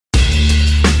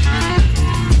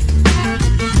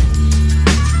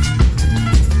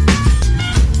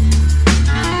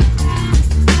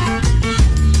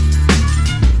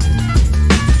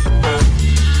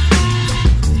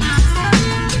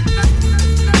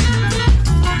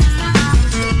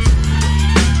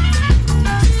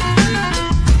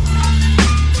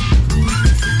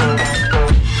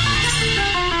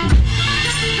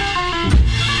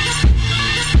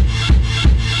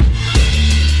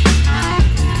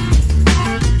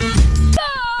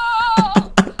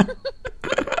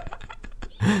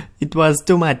It was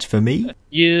too much for me.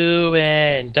 You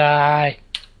and I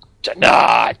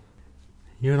tonight.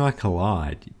 You and I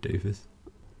collide, you doofus.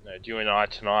 No, you and I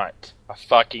tonight. I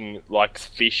fucking like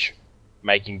fish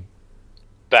making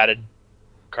battered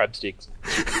crab sticks.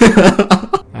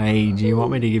 Hey, do you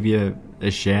want me to give you a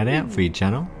shout out for your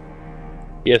channel?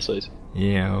 Yes, please.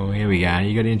 Yeah, well, here we go.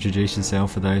 You got to introduce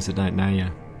yourself for those that don't know you.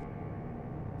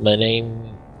 My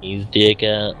name is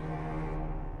Derka.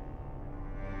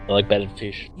 I like battered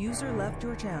fish. User left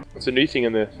your channel. It's a new thing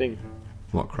in the thing.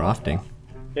 What, crafting?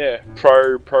 Yeah,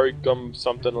 pro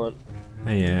something like.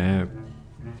 Hey,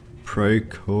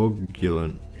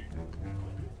 procoagulant.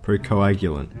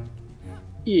 Procoagulant.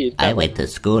 Yeah, I went to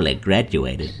school and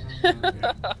graduated.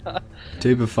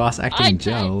 Tube of fast-acting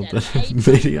gel that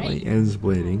immediately ends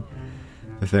bleeding.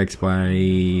 Effects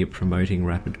by promoting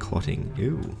rapid clotting.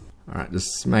 Ew. Alright,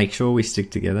 just make sure we stick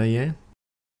together, yeah?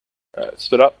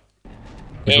 Spit up.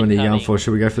 Which one are you going for?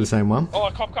 Should we go for the same one? Oh,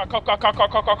 cop.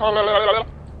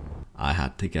 I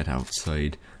had to get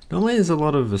outside. Normally there's a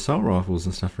lot of assault rifles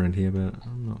and stuff around here, but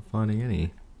I'm not finding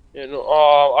any. Yeah, no,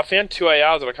 oh, I found 2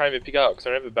 ARs that I can't even pick up because I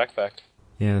don't have a backpack.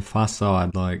 Yeah, fast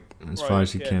side, like, as far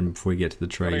as you yeah. can before you get to the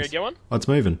trees. Wanna go get one? Oh, it's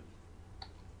moving.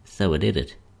 So I did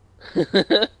it.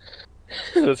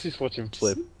 Let's just watch him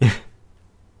flip.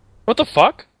 What the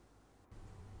fuck?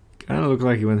 Kinda look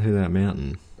like he went through that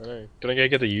mountain. I know. Can I go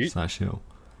get the ute? Slash hill.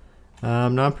 No,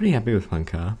 I'm pretty happy with one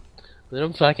car. Then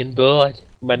I'm fucking bored.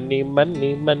 Money.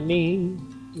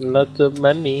 Lots of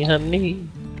money, honey.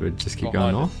 Do we just keep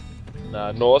Behind going us. north?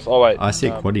 Nah, north. Oh, wait. I see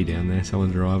a quaddie down there,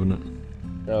 someone's driving it.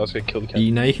 No, let's go kill the cat.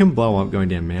 You know you can blow up going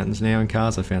down mountains now in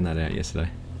cars, I found that out yesterday.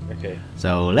 Okay.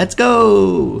 So, let's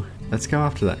go! Let's go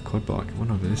after that quad bike. I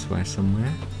went over this way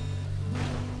somewhere.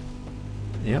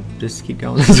 Yep, just keep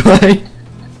going this way.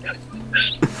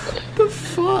 The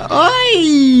fuck?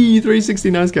 Oi!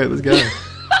 360 no scope, let's go.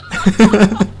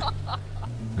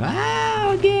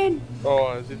 Wow, again!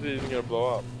 Oh, is this even gonna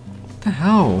blow up? What the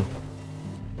hell?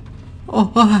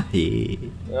 Oh, hey.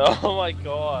 Oh my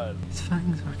god. This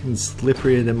fucking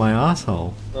slipperier than my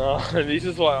asshole. Oh, this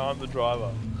is why I'm the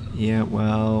driver. Yeah,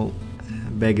 well,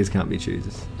 beggars can't be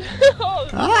choosers.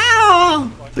 Ah!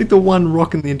 It's like the one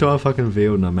rock in the entire fucking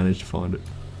field and I managed to find it.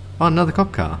 Oh, another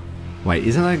cop car. Wait,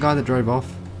 isn't that a guy that drove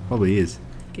off? Probably is.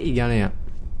 Get your gun out.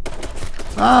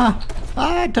 Ah!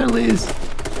 Ah, it totally is.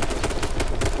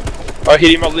 I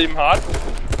hit him, I lit him hard.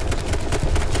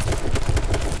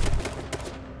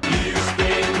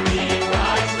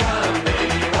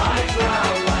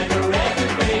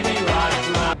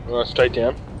 Straight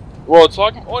down. Well, it's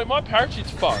like, oh, my parachute's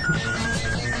fucked.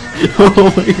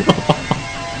 Oh my god.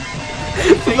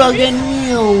 Fucking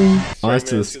meow. Eyes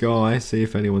to the sky, see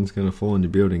if anyone's gonna fall in the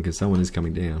building because someone is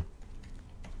coming down.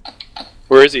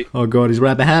 Where is he? Oh god, he's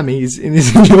right behind me, he's in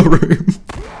your room.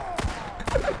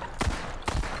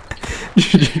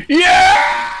 Yeah!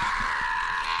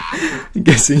 I'm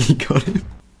guessing he got him.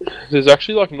 There's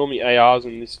actually like normally ARs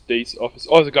in these office.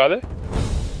 Oh, there's a guy there?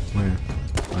 Where?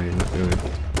 Oh, you're not good.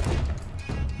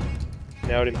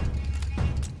 Nailed him.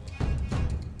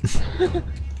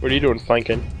 What are you doing,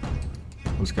 flanking?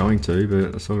 I was going to,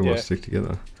 but I sort of want to stick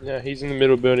together. Yeah, he's in the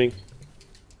middle building.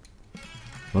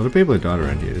 A lot of people have died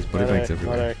around here, there's body bags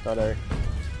everywhere. I know.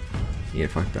 Yeah,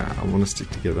 fuck that. I want to stick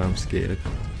together, I'm scared.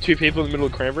 2 people in the middle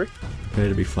of Cranberry.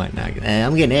 Better be flank nagging.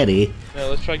 I'm getting out of here. No,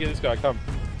 let's try to get this guy, come.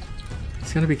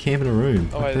 He's gonna be camping a room.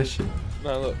 Oh, Fuck wait, that shit.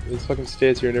 No, look, there's fucking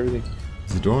stairs here and everything.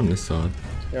 There's a door on this side.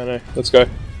 Yeah, I know. Let's go.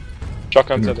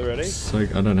 Shotguns at the ready. So,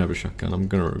 I don't have a shotgun, I'm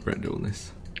gonna regret doing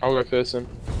this. I'll go first then.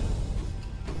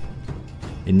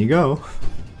 In you go.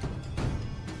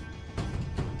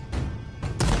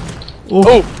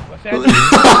 Oh! I found him!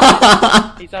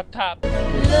 He's up top.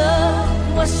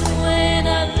 Love was when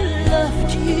I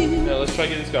loved you. Yeah, let's try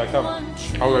to get this guy, come.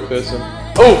 I'll go first then.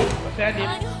 Oh! I found him!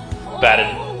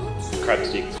 Battered crab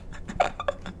sticks.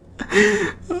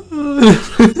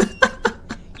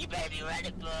 You better be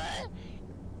ready, boy.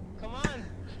 Come on.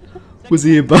 Was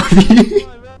he above you?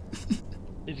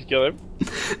 Did you kill him?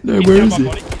 No, He's where down is my he?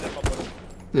 body, he's down my body.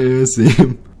 Yeah, I see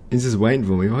him. He's just waiting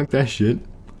for me, like that shit.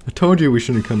 I told you we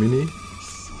shouldn't come in here.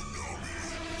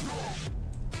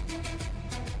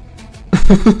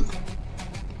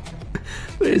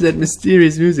 Where's that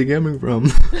mysterious music coming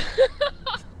from?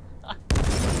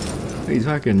 He's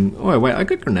fucking... Oh wait, I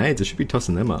got grenades, I should be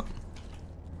tossing them up.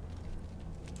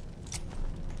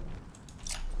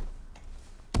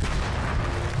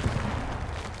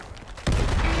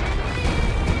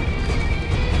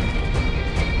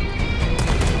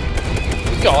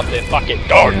 Go up there, fucking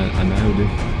dog! Yeah, I nailed him.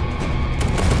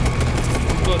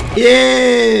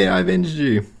 Yeah, I avenged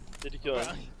you. Did you kill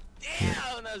him?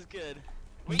 Damn, that was good.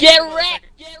 Get wrecked!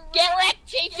 Get wrecked,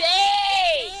 TC!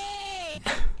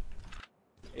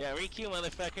 Yeah, re-Q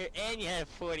motherfucker, and you have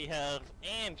 40 health,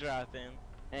 and drop him.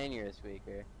 And you're a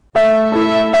squeaker.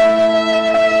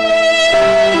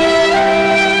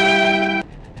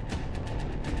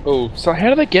 Oh, so how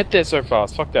do they get there so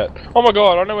fast? Fuck that. Oh my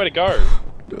god, I don't know where to go.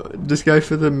 Just go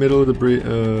for the middle of the bridge. I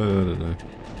don't know.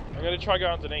 I'm gonna try go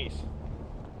underneath.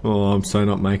 Oh, I'm so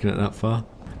not making it that far.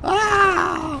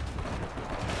 Ah!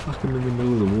 Fuck, I'm in the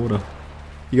middle of the water.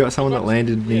 You got someone that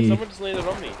landed Yeah, me. someone just landed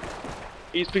on me.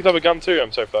 He's picked up a gun too,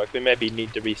 I'm so fucked. We maybe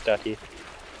need to restart here.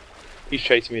 He's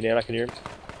chasing me down, I can hear him.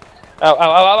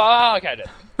 Oh, okay, dead.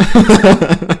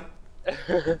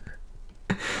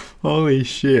 Holy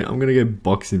shit, I'm gonna go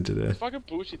box him to death. Fucking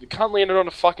bullshit, the cunt landed on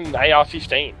a fucking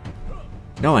AR-15.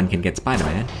 No one can get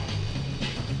Spider-Man.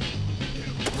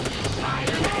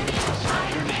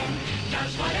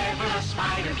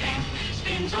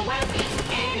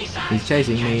 He's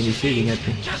chasing me and he's shooting at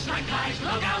me.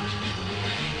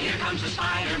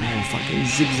 Oh, fucking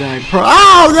zigzag pro.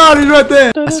 Oh god, he's right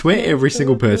there! I swear every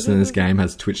single person in this game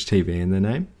has Twitch TV in their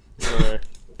name.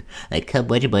 I come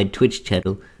watch my Twitch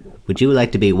channel. Would you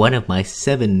like to be one of my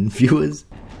 7 viewers?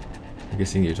 I'm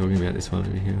guessing you're talking about this one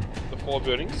over here. The 4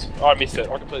 buildings? Oh, I missed it.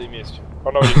 I completely missed.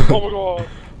 Oh no, it is. Oh my god.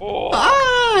 Oh.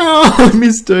 Ah, I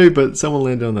missed too, but someone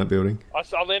landed on that building. I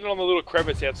landed on the little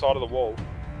crevice outside of the wall.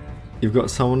 You've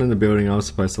got someone in the building I was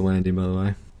supposed to land in, by the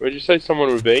way. Where'd you say someone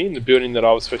would be? In the building that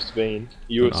I was supposed to be in.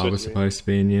 You were I was supposed supposed to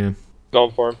be in, yeah.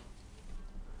 Going for him.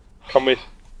 Come with.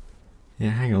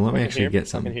 Yeah, hang on, let me actually get I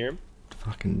some. can hear him.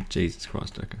 Fucking Jesus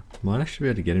Christ, Derka. Might actually be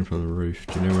able to get him from the roof.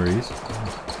 Do you know where he is?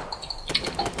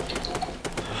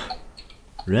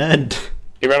 Red!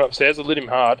 He ran upstairs, I lit him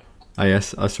hard. Oh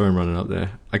yes, I saw him running up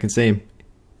there. I can see him.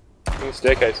 In the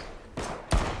staircase.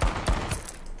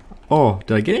 Oh,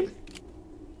 did I get him?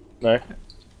 No.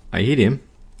 I hit him.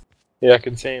 Yeah, I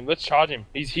can see him. Let's charge him.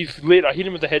 He's lit. I hit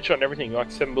him with the headshot and everything,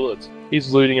 like 7 bullets.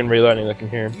 He's looting and reloading, I can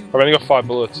hear him. I've only got 5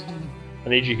 bullets. I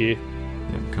need you here.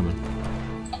 Yeah, I'm coming.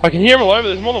 I can hear him all over,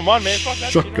 there's more than one, man. Fuck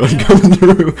that. Shotgun coming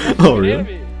through. Oh,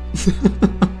 really?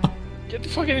 Get the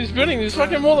fuck in this building, there's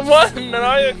fucking more than one, and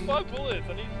I have 5 bullets.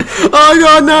 I need... Oh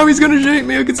god, no, he's gonna shoot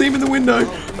me. I can see him in the window.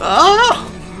 Ah!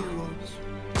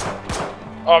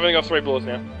 Oh, I've only got 3 bullets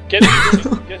now. Get in this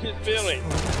building. Get in this building.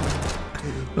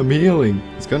 I'm healing.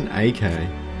 He's got an AK.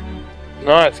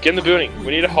 Nice, get in the building.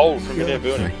 We need a hold from in their No,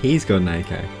 building. he's got an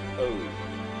AK. Oh.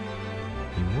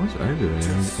 He was over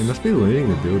there. He must be looting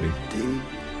the building.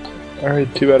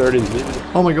 Alright, too bad I already looted.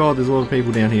 Oh my god, there's a lot of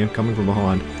people down here coming from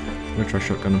behind. I'm gonna try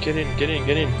shotgun him. Get in, get in,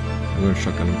 get in. I'm gonna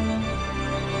shotgun him.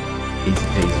 Easy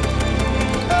peasy.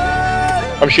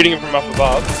 I'm shooting him from up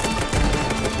above.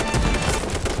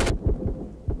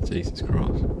 Jesus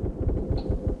Christ.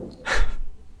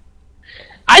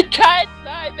 I tried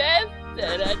my best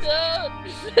and I don't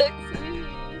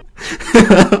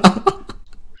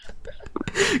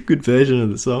succeed. Good version of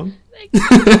the song.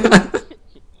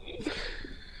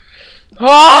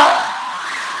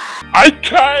 I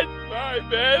tried my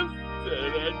best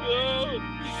and I don't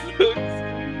succeed.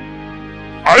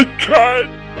 I tried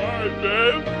my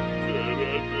best and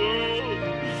I don't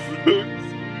succeed.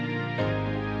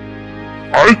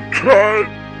 I tried